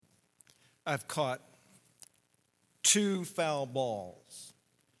I've caught 2 foul balls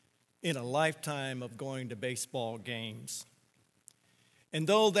in a lifetime of going to baseball games. And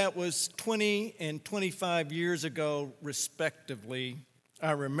though that was 20 and 25 years ago, respectively,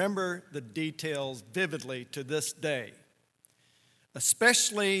 I remember the details vividly to this day,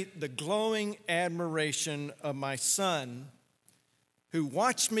 especially the glowing admiration of my son, who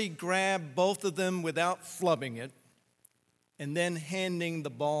watched me grab both of them without flubbing it and then handing the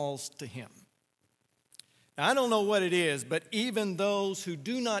balls to him. Now, I don't know what it is, but even those who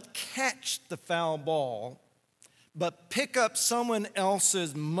do not catch the foul ball but pick up someone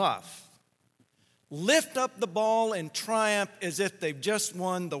else's muff lift up the ball in triumph as if they've just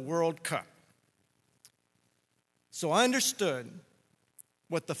won the World Cup. So I understood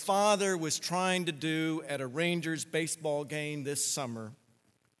what the father was trying to do at a Rangers baseball game this summer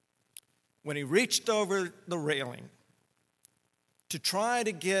when he reached over the railing to try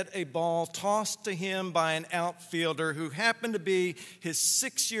to get a ball tossed to him by an outfielder who happened to be his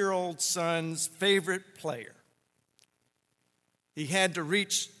 6-year-old son's favorite player. He had to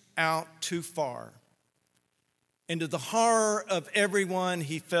reach out too far. And to the horror of everyone,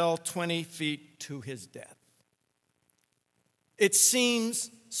 he fell 20 feet to his death. It seems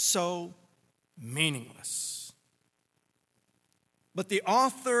so meaningless. But the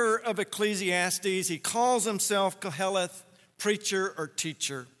author of Ecclesiastes, he calls himself Koheleth, preacher or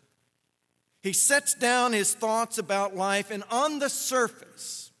teacher. He sets down his thoughts about life, and on the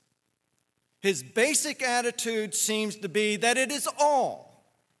surface, his basic attitude seems to be that it is all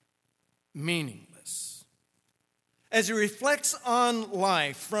meaningless. As he reflects on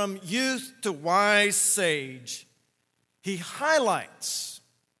life from youth to wise sage, he highlights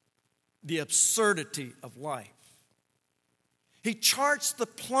the absurdity of life. He charts the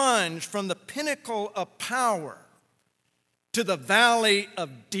plunge from the pinnacle of power to the valley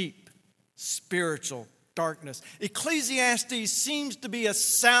of deep spiritual darkness. Ecclesiastes seems to be a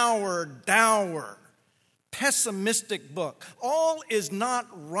sour, dour, pessimistic book. All is not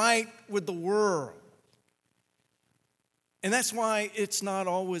right with the world. And that's why it's not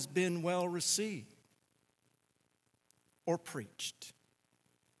always been well received or preached.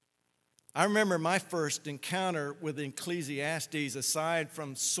 I remember my first encounter with Ecclesiastes, aside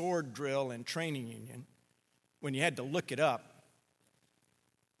from sword drill and training union, when you had to look it up.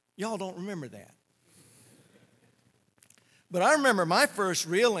 Y'all don't remember that. But I remember my first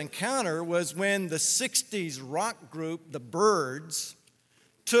real encounter was when the 60s rock group, the Byrds,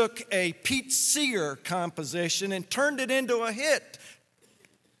 took a Pete Seeger composition and turned it into a hit.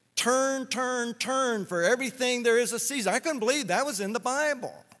 Turn, turn, turn, for everything there is a season. I couldn't believe that was in the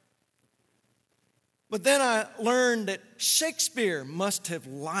Bible. But then I learned that Shakespeare must have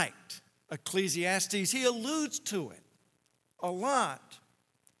liked Ecclesiastes. He alludes to it a lot.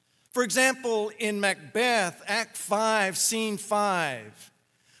 For example, in Macbeth, Act 5, Scene 5,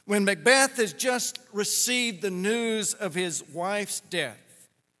 when Macbeth has just received the news of his wife's death,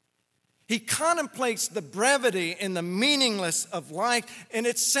 he contemplates the brevity and the meaningless of life, and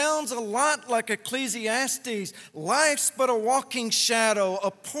it sounds a lot like Ecclesiastes. Life's but a walking shadow, a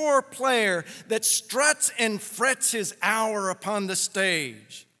poor player that struts and frets his hour upon the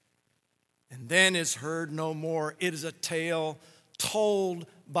stage, and then is heard no more. It is a tale told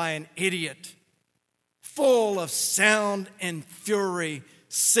by an idiot, full of sound and fury,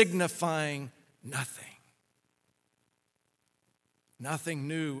 signifying nothing. Nothing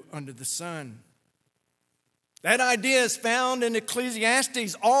new under the sun. That idea is found in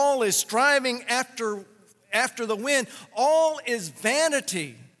Ecclesiastes. All is striving after the wind. All is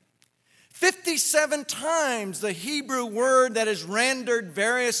vanity. 57 times the Hebrew word that is rendered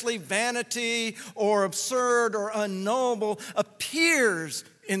variously vanity or absurd or unknowable appears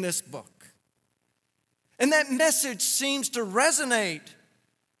in this book. And that message seems to resonate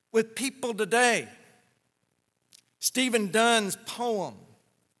with people today. Stephen Dunn's poem,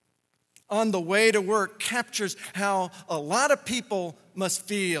 On the Way to Work, captures how a lot of people must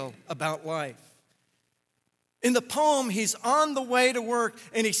feel about life. In the poem, he's on the way to work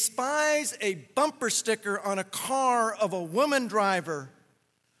and he spies a bumper sticker on a car of a woman driver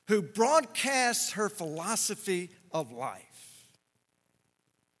who broadcasts her philosophy of life.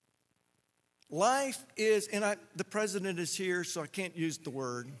 Life is, and the president is here, so I can't use the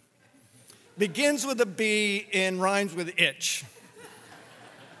word, begins with a B and rhymes with itch.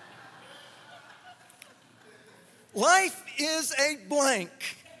 Life is a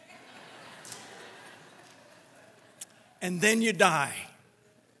blank. And then you die.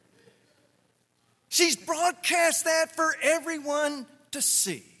 She's broadcast that for everyone to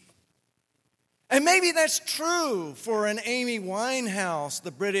see. And maybe that's true for an Amy Winehouse, the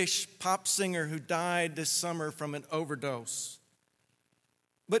British pop singer who died this summer from an overdose.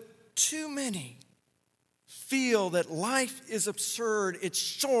 But too many feel that life is absurd, it's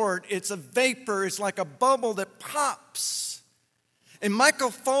short, it's a vapor, it's like a bubble that pops. And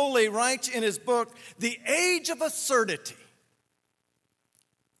Michael Foley writes in his book, The Age of Absurdity,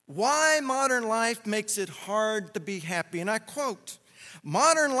 Why Modern Life Makes It Hard to Be Happy. And I quote,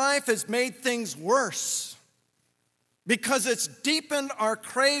 modern life has made things worse because it's deepened our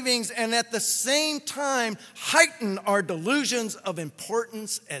cravings and at the same time heightened our delusions of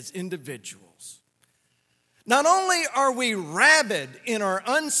importance as individuals. Not only are we rabid in our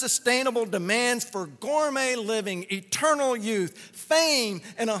unsustainable demands for gourmet living, eternal youth, fame,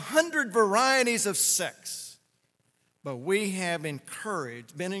 and 100 varieties of sex, but we have been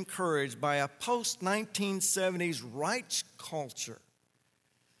encouraged by a post-1970s rights culture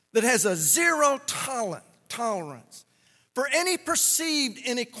that has a zero tolerance for any perceived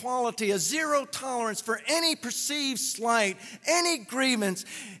inequality, a zero tolerance for any perceived slight, any grievance.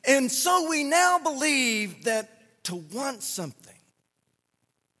 And so we now believe that to want something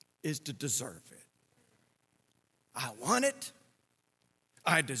is to deserve it. I want it.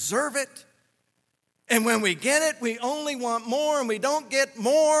 I deserve it. And when we get it, we only want more, and we don't get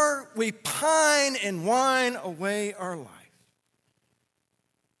more, we pine and whine away our life.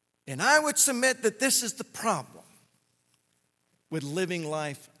 And I would submit that this is the problem with living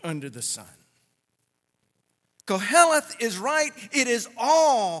life under the sun. Koheleth is right. It is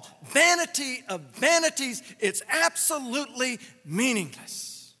all vanity of vanities. It's absolutely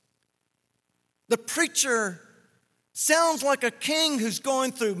meaningless. The preacher sounds like a king who's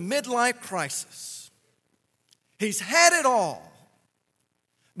going through midlife crisis. He's had it all.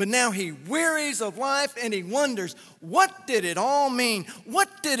 But now he wearies of life and he wonders, what did it all mean?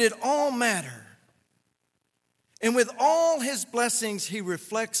 What did it all matter? And with all his blessings, he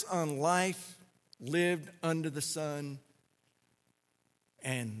reflects on life lived under the sun,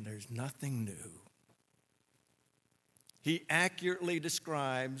 and there's nothing new. He accurately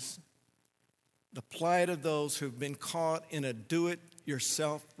describes the plight of those who've been caught in a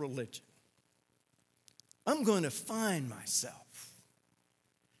do-it-yourself religion. I'm going to find myself.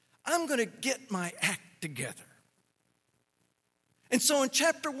 I'm going to get my act together. And so in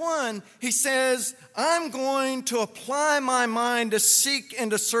chapter 1, he says, I'm going to apply my mind to seek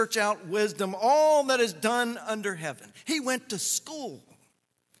and to search out wisdom, all that is done under heaven. He went to school,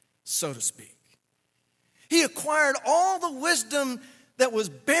 so to speak. He acquired all the wisdom that was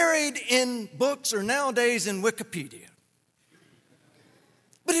buried in books or nowadays in Wikipedia.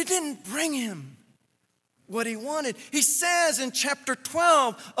 But it didn't bring him what he wanted. He says in chapter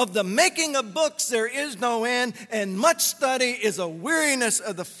 12, of the making of books there is no end, and much study is a weariness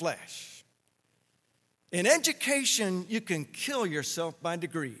of the flesh. In education, you can kill yourself by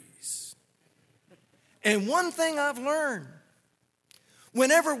degrees. And one thing I've learned,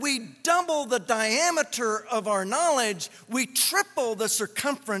 whenever we double the diameter of our knowledge, we triple the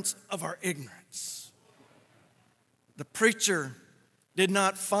circumference of our ignorance. The preacher did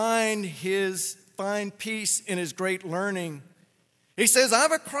not find peace in his great learning. He says,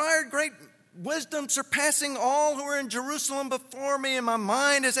 I've acquired great wisdom surpassing all who are in Jerusalem before me, and my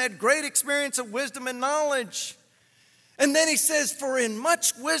mind has had great experience of wisdom and knowledge. And then he says, for in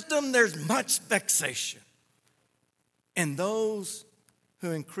much wisdom there's much vexation. And those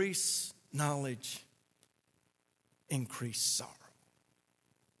who increase knowledge increase sorrow.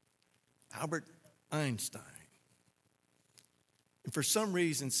 Albert Einstein. And for some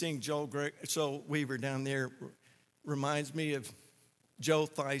reason, seeing Joel Weaver down there reminds me of Joe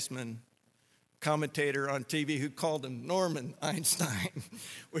Theismann, commentator on TV, who called him Norman Einstein,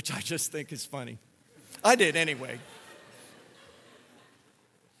 which I just think is funny. I did anyway.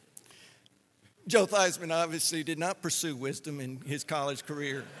 Joe Theismann obviously did not pursue wisdom in his college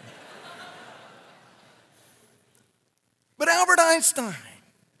career. But Albert Einstein,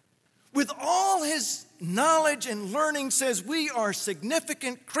 with all his knowledge and learning, says we are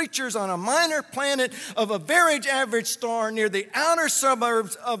significant creatures on a minor planet of a very average star near the outer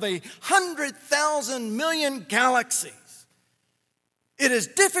suburbs of 100,000 million galaxies. It is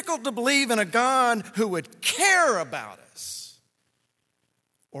difficult to believe in a God who would care about us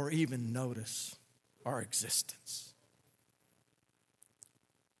or even notice our existence.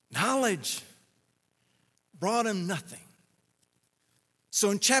 Knowledge brought him nothing. So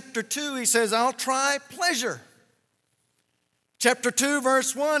in chapter 2, he says, I'll try pleasure. Chapter 2,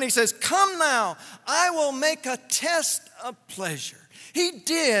 verse 1, he says, come now, I will make a test of pleasure. He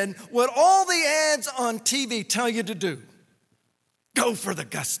did what all the ads on TV tell you to do. Go for the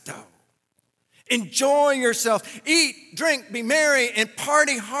gusto. Enjoy yourself. Eat, drink, be merry, and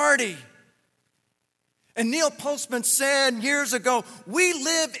party hardy. And Neil Postman said years ago, we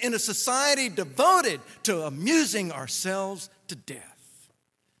live in a society devoted to amusing ourselves to death.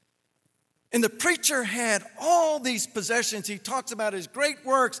 And the preacher had all these possessions. He talks about his great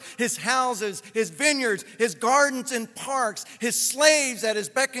works, his houses, his vineyards, his gardens and parks, his slaves at his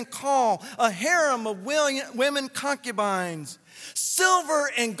beck and call, a harem of women concubines, silver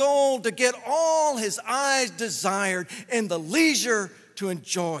and gold to get all his eyes desired, and the leisure to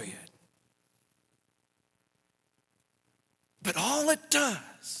enjoy it. But all it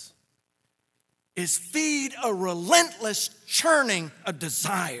does is feed a relentless churning of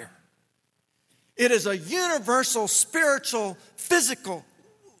desire. It is a universal spiritual, physical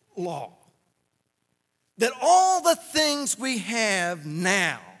law that all the things we have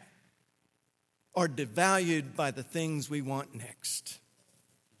now are devalued by the things we want next.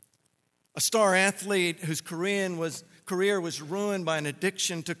 A star athlete whose career was ruined by an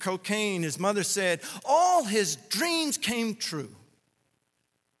addiction to cocaine, his mother said, all his dreams came true,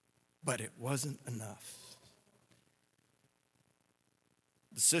 but it wasn't enough.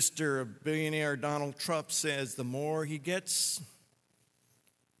 The sister of billionaire Donald Trump says the more he gets,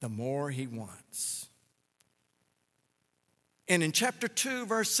 the more he wants. And in chapter 2,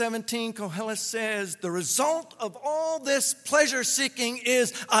 verse 17, Koheles says, the result of all this pleasure seeking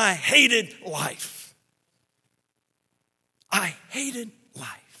is I hated life. I hated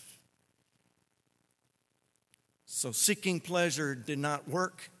life. So seeking pleasure did not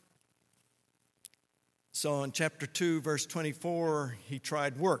work. So in chapter 2, verse 24, he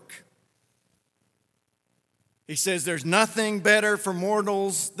tried work. He says, there's nothing better for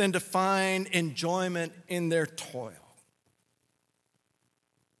mortals than to find enjoyment in their toil.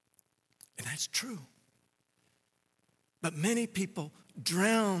 And that's true. But many people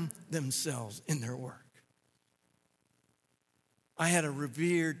drown themselves in their work. I had a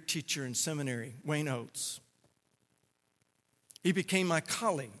revered teacher in seminary, Wayne Oates. He became my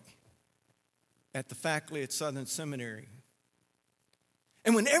colleague at the faculty at Southern Seminary.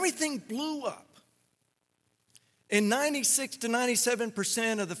 And when everything blew up, and 96 to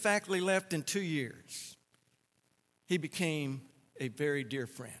 97% of the faculty left in 2 years, he became a very dear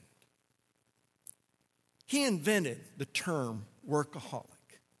friend. He invented the term workaholic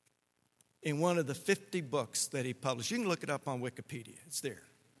in one of the 50 books that he published. You can look it up on Wikipedia. It's there.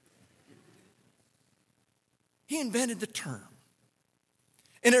 He invented the term.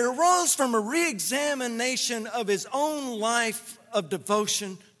 And it arose from a re-examination of his own life of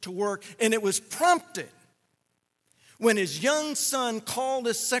devotion to work. And it was prompted when his young son called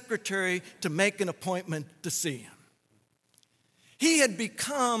his secretary to make an appointment to see him. He had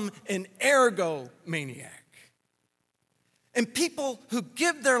become an ergomaniac. And people who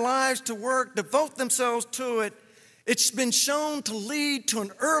give their lives to work, devote themselves to it, it's been shown to lead to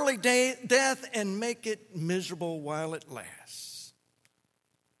an early death and make it miserable while it lasts.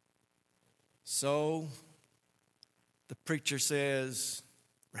 So, the preacher says,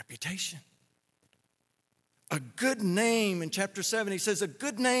 reputation. A good name, in chapter 7, he says, a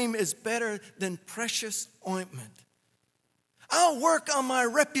good name is better than precious ointment. I'll work on my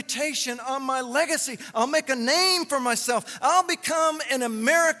reputation, on my legacy. I'll make a name for myself. I'll become an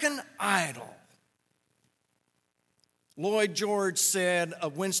American Idol. Lloyd George said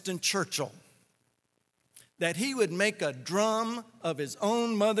of Winston Churchill that he would make a drum of his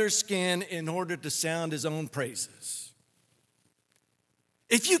own mother's skin in order to sound his own praises.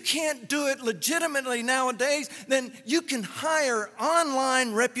 If you can't do it legitimately nowadays, then you can hire an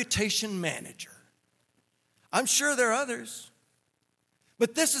online reputation manager. I'm sure there are others.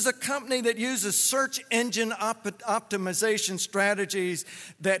 But this is a company that uses search engine optimization strategies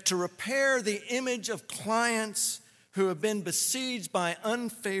that to repair the image of clients who have been besieged by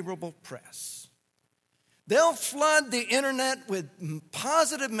unfavorable press. They'll flood the internet with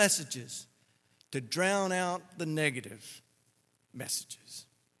positive messages to drown out the negative messages.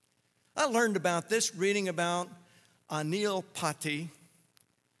 I learned about this reading about Anil Pati,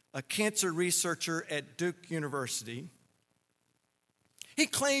 a cancer researcher at Duke University. He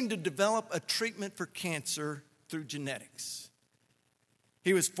claimed to develop a treatment for cancer through genetics.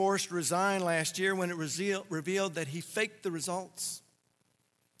 He was forced to resign last year when it revealed that he faked the results.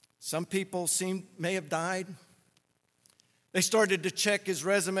 Some people may have died. They started to check his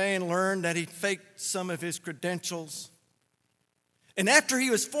resume and learned that he faked some of his credentials. And after he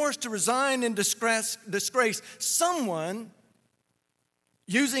was forced to resign in disgrace, someone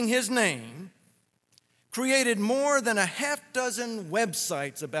using his name created more than a half dozen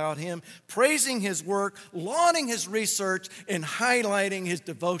websites about him, praising his work, lauding his research, and highlighting his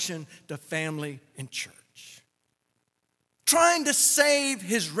devotion to family and church. Trying to save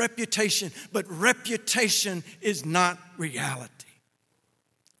his reputation, but reputation is not reality.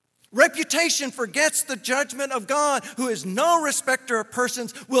 Reputation forgets the judgment of God, who is no respecter of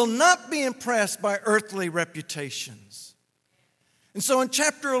persons, will not be impressed by earthly reputations. And so in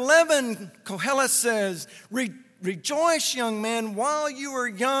chapter 11, Kohelet says, Rejoice, young men, while you are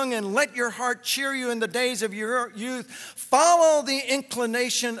young, and let your heart cheer you in the days of your youth. Follow the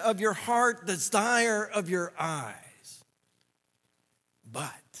inclination of your heart, the desire of your eyes.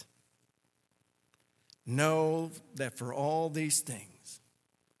 But know that for all these things,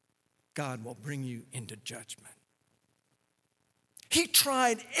 God will bring you into judgment. He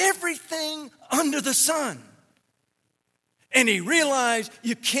tried everything under the sun. And he realized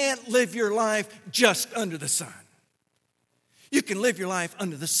you can't live your life just under the sun. You can live your life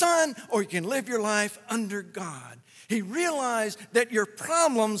under the sun, or you can live your life under God. He realized that your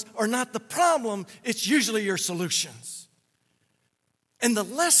problems are not the problem, it's usually your solutions. And the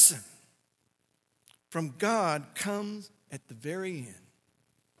lesson from God comes at the very end.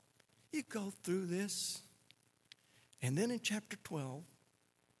 You go through this, and then in chapter 12,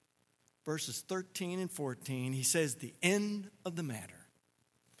 verses 13 and 14, he says, the end of the matter.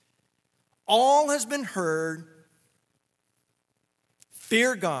 All has been heard.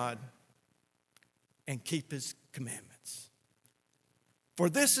 Fear God and keep his commandments. For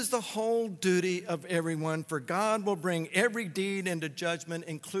this is the whole duty of everyone, for God will bring every deed into judgment,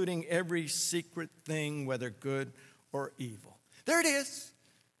 including every secret thing, whether good or evil. There it is.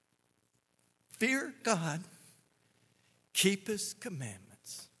 Fear God, keep his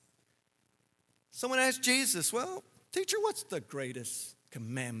commandments. Someone asked Jesus, well, teacher, what's the greatest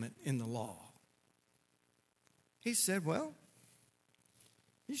commandment in the law? He said, well,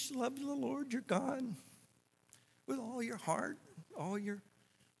 you should love the Lord your God with all your heart, all your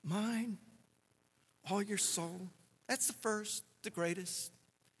mind, all your soul. That's the first, the greatest.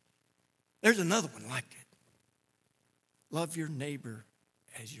 There's another one like it. Love your neighbor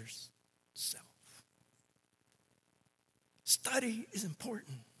as yourself. Study is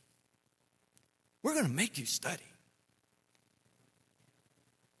important. We're going to make you study.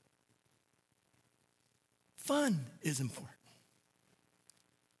 Fun is important.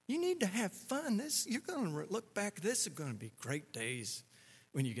 You need to have fun. You're going to look back. This is going to be great days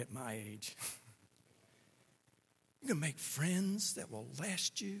when you get my age. You're going to make friends that will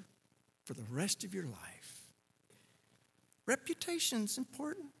last you for the rest of your life. Reputation's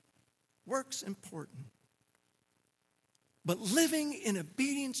important. Work's important. But living in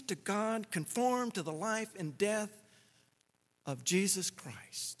obedience to God, conformed to the life and death of Jesus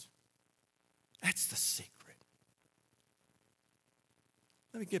Christ. That's the secret.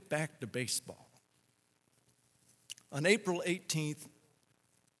 Let me get back to baseball. On April 18th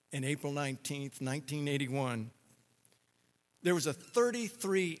and April 19th, 1981, there was a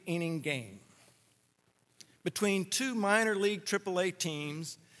 33-inning game between two minor league AAA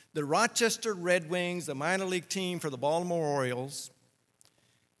teams, the Rochester Red Wings, the minor league team for the Baltimore Orioles,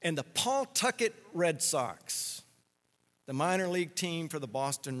 and the Pawtucket Red Sox, the minor league team for the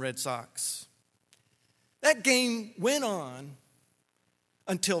Boston Red Sox. That game went on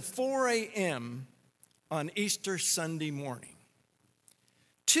until 4 a.m. on Easter Sunday morning.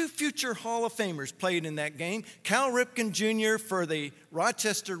 Two future Hall of Famers played in that game, Cal Ripken Jr. for the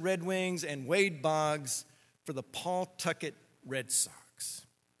Rochester Red Wings and Wade Boggs for the Pawtucket Red Sox.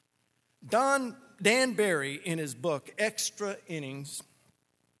 Dan Barry, in his book, Extra Innings,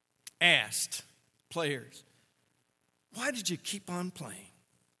 asked players, why did you keep on playing?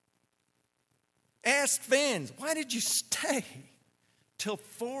 Asked fans, why did you stay till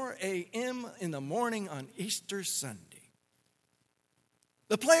 4 a.m. in the morning on Easter Sunday?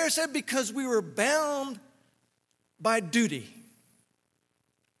 The player said, because we were bound by duty.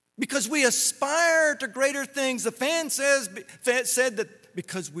 Because we aspire to greater things. The fan said that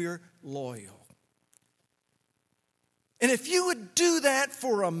because we're loyal. And if you would do that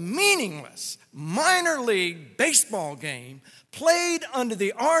for a meaningless minor league baseball game played under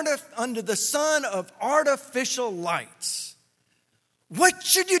the sun of artificial lights, what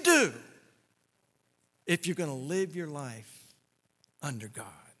should you do if you're going to live your life under God?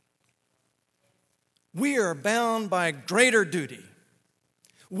 We are bound by greater duty.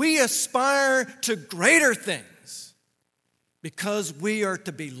 We aspire to greater things because we are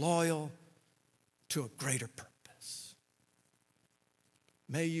to be loyal to a greater purpose.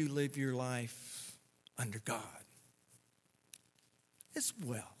 May you live your life under God as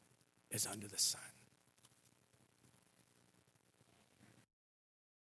well as under the sun.